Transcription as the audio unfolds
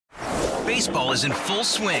Baseball is in full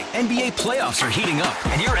swing. NBA playoffs are heating up,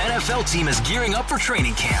 and your NFL team is gearing up for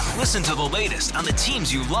training camp. Listen to the latest on the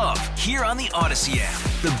teams you love here on the Odyssey app.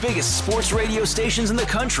 The biggest sports radio stations in the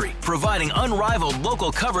country, providing unrivaled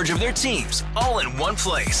local coverage of their teams, all in one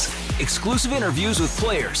place. Exclusive interviews with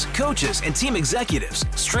players, coaches, and team executives,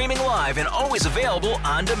 streaming live and always available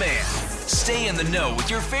on demand. Stay in the know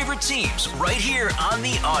with your favorite teams right here on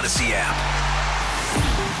the Odyssey app.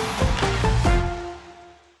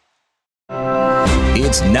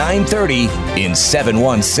 It's 930 in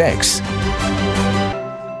 716.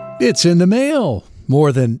 It's in the mail.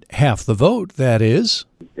 More than half the vote, that is.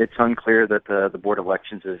 It's unclear that the Board of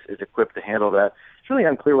Elections is equipped to handle that. It's really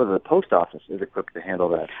unclear whether the post office is equipped to handle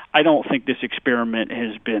that. I don't think this experiment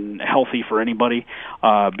has been healthy for anybody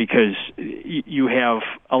because you have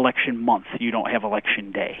election month. You don't have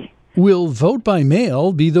election day. Will vote by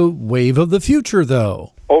mail be the wave of the future,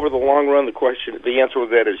 though? Over the long run, the answer to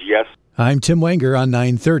that is yes. I'm Tim Wenger on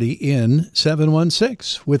 930 in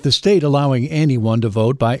 716. With the state allowing anyone to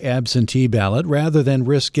vote by absentee ballot rather than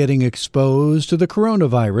risk getting exposed to the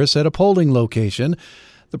coronavirus at a polling location,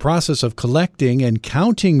 the process of collecting and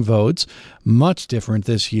counting votes much different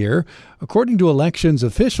this year. According to elections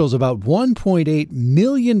officials, about 1.8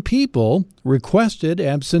 million people requested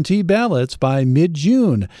absentee ballots by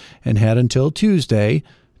mid-June and had until Tuesday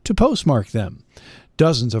to postmark them.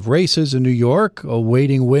 Dozens of races in New York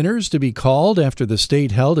awaiting winners to be called after the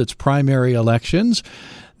state held its primary elections.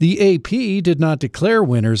 The AP did not declare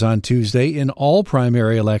winners on Tuesday in all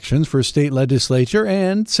primary elections for state legislature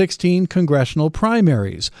and 16 congressional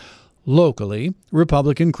primaries. Locally,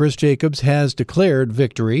 Republican Chris Jacobs has declared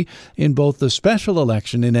victory in both the special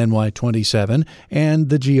election in NY27 and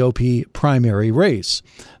the GOP primary race.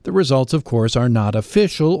 The results, of course, are not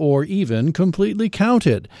official or even completely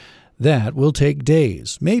counted. That will take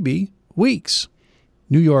days, maybe weeks.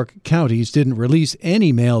 New York counties didn't release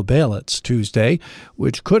any mail ballots Tuesday,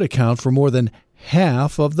 which could account for more than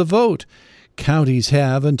half of the vote. Counties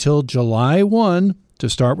have until July 1 to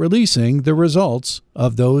start releasing the results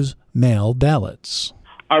of those mail ballots.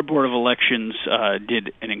 Our Board of Elections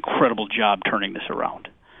did an incredible job turning this around,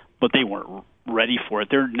 but they weren't ready for it.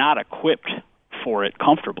 They're not equipped for it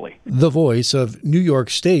comfortably. The voice of New York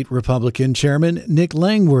State Republican Chairman Nick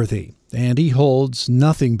Langworthy, and he holds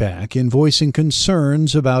nothing back in voicing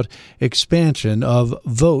concerns about expansion of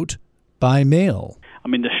vote by mail. I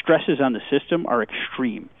mean, the stresses on the system are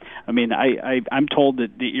extreme. I mean, I'm told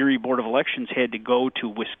that the Erie Board of Elections had to go to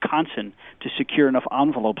Wisconsin to secure enough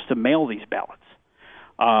envelopes to mail these ballots.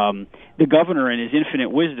 The governor, in his infinite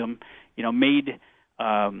wisdom, made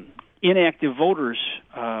inactive voters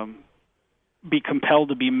be compelled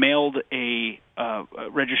to be mailed a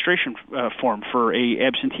registration form for a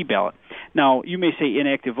absentee ballot. Now, you may say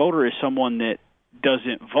inactive voter is someone that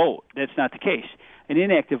doesn't vote. That's not the case. An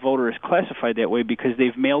inactive voter is classified that way because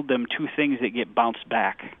they've mailed them two things that get bounced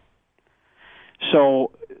back.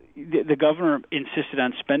 So the governor insisted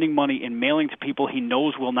on spending money and mailing to people he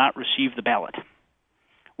knows will not receive the ballot.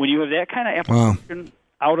 When you have that kind of application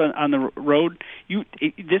out on the road,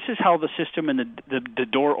 this is how the system and the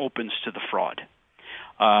door opens to the fraud.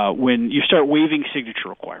 When you start waiving signature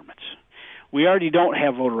requirements. We already don't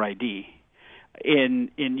have voter ID, and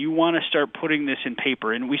you want to start putting this in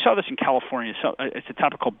paper. And we saw this in California. So it's a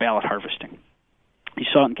topic called ballot harvesting. You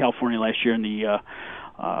saw it in California last year in the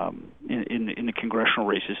in the congressional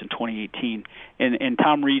races in 2018. And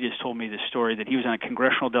Tom Reed has told me this story that he was on a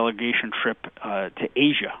congressional delegation trip to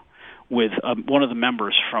Asia with one of the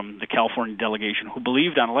members from the California delegation who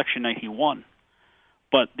believed on election night he won.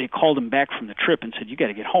 But they called him back from the trip and said, you got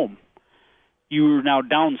to get home. You are now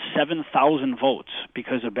down 7,000 votes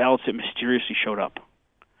because of ballots that mysteriously showed up.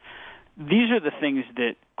 These are the things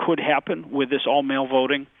that could happen with this all-mail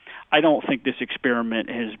voting. I don't think this experiment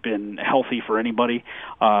has been healthy for anybody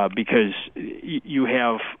because you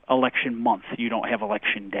have election month. You don't have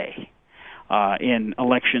election day. And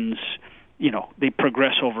elections, they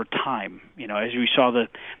progress over time. As we saw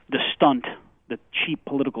the stunt, the cheap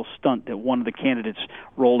political stunt that one of the candidates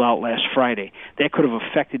rolled out last Friday, that could have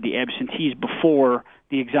affected the absentees before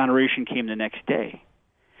the exoneration came the next day.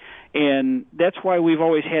 And that's why we've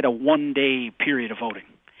always had a one-day period of voting.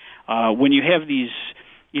 When you have these,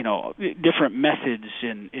 different methods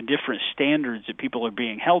and different standards that people are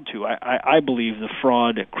being held to, I believe the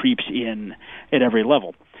fraud creeps in at every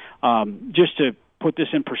level. Just to put this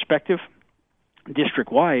in perspective,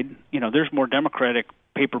 district-wide, there's more Democratic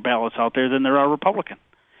paper ballots out there than there are Republican.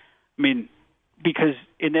 I mean,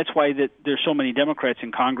 and that's why there's so many Democrats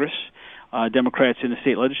in Congress, Democrats in the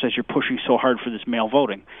state legislature pushing so hard for this mail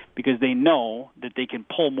voting, because they know that they can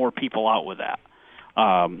pull more people out with that.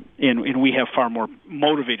 And we have far more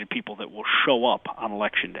motivated people that will show up on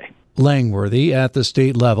Election Day. Langworthy, at the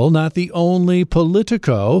state level, not the only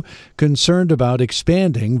politico concerned about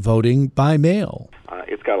expanding voting by mail.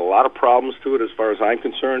 It's got a lot of problems to it as far as I'm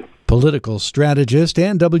concerned. Political strategist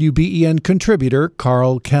and WBEN contributor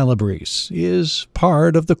Carl Calabrese is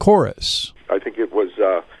part of the chorus. I think it was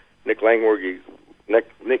Nick Langworthy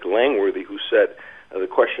who said the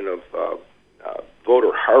question of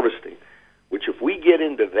voter harvesting, which if we get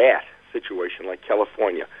into that situation like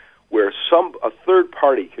California, where a third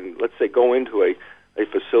party can, let's say, go into a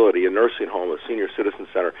facility, a nursing home, a senior citizen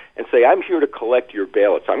center, and say, I'm here to collect your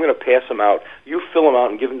ballots. I'm going to pass them out. You fill them out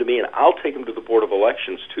and give them to me, and I'll take them to the Board of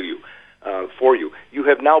Elections for you. You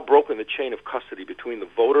have now broken the chain of custody between the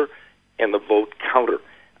voter and the vote counter.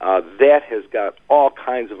 That has got all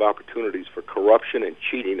kinds of opportunities for corruption and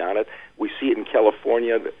cheating on it. We see it in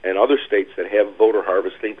California and other states that have voter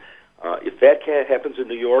harvesting. If that happens in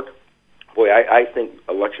New York, boy, I think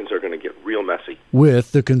elections are going to get real messy.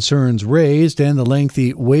 With the concerns raised and the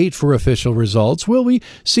lengthy wait for official results, will we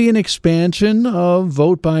see an expansion of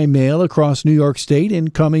vote by mail across New York State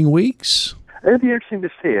in coming weeks? It'd be interesting to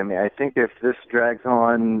see. I mean, I think if this drags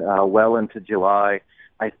on well into July,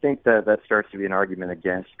 I think that starts to be an argument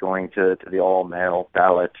against going to the all-mail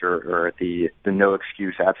ballot or the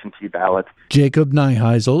no-excuse absentee ballot. Jacob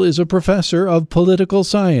Nyheisel is a professor of political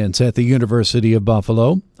science at the University of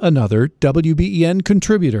Buffalo, another WBEN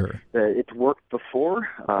contributor. It's worked before.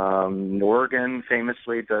 Oregon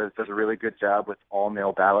famously does a really good job with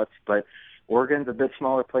all-mail ballots, but Oregon's a bit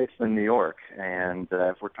smaller place than New York, and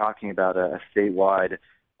if we're talking about a statewide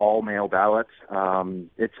all-mail ballots,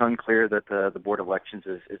 it's unclear that the Board of Elections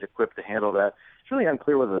is equipped to handle that. It's really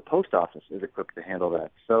unclear whether the post office is equipped to handle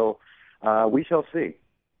that. So we shall see.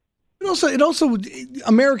 It also,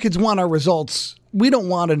 Americans want our results. We don't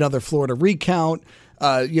want another Florida recount.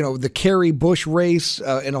 The Kerry-Bush race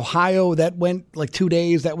in Ohio, that went like 2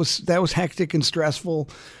 days. That was hectic and stressful.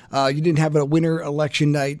 You didn't have a winter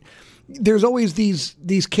election night. There's always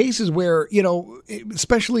these cases where,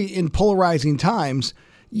 especially in polarizing times,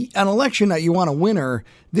 on election night, you want a winner.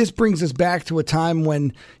 This brings us back to a time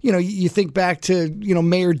when, you think back to,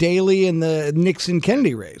 Mayor Daley and the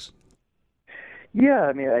Nixon-Kennedy race. Yeah,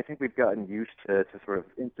 I mean, I think we've gotten used to sort of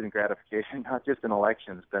instant gratification, not just in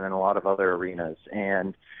elections, but in a lot of other arenas.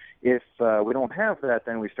 And if we don't have that,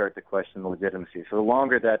 then we start to question the legitimacy. So the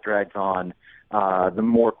longer that drags on, the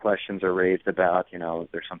more questions are raised about,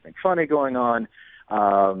 there's something funny going on.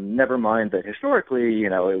 Never mind that historically,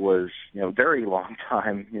 it was, very long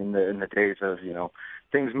time in the days of,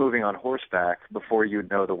 things moving on horseback before you'd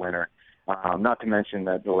know the winner. Not to mention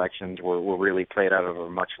that elections were really played out over a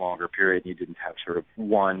much longer period. You didn't have sort of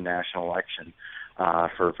one national election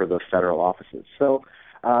for those federal offices. So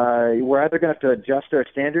we're either going to have to adjust our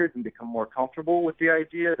standards and become more comfortable with the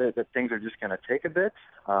idea that things are just going to take a bit,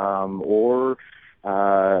 or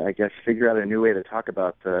I guess figure out a new way to talk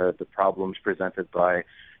about the problems presented by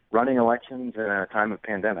running elections in a time of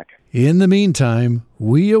pandemic. In the meantime,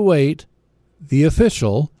 we await the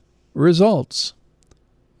official results.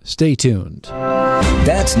 Stay tuned.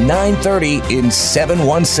 That's 930 in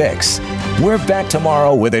 716. We're back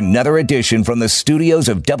tomorrow with another edition from the studios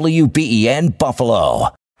of WBEN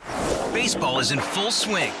Buffalo. Baseball is in full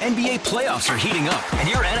swing. NBA playoffs are heating up, and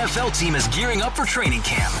your NFL team is gearing up for training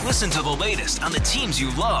camp. Listen to the latest on the teams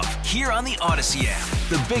you love here on the Odyssey app.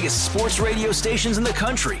 The biggest sports radio stations in the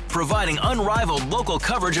country, providing unrivaled local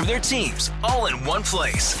coverage of their teams, all in one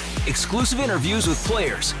place. Exclusive interviews with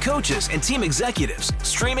players, coaches, and team executives,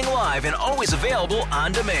 streaming live and always available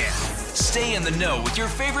on demand. Stay in the know with your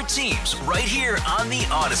favorite teams right here on the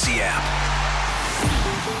Odyssey app.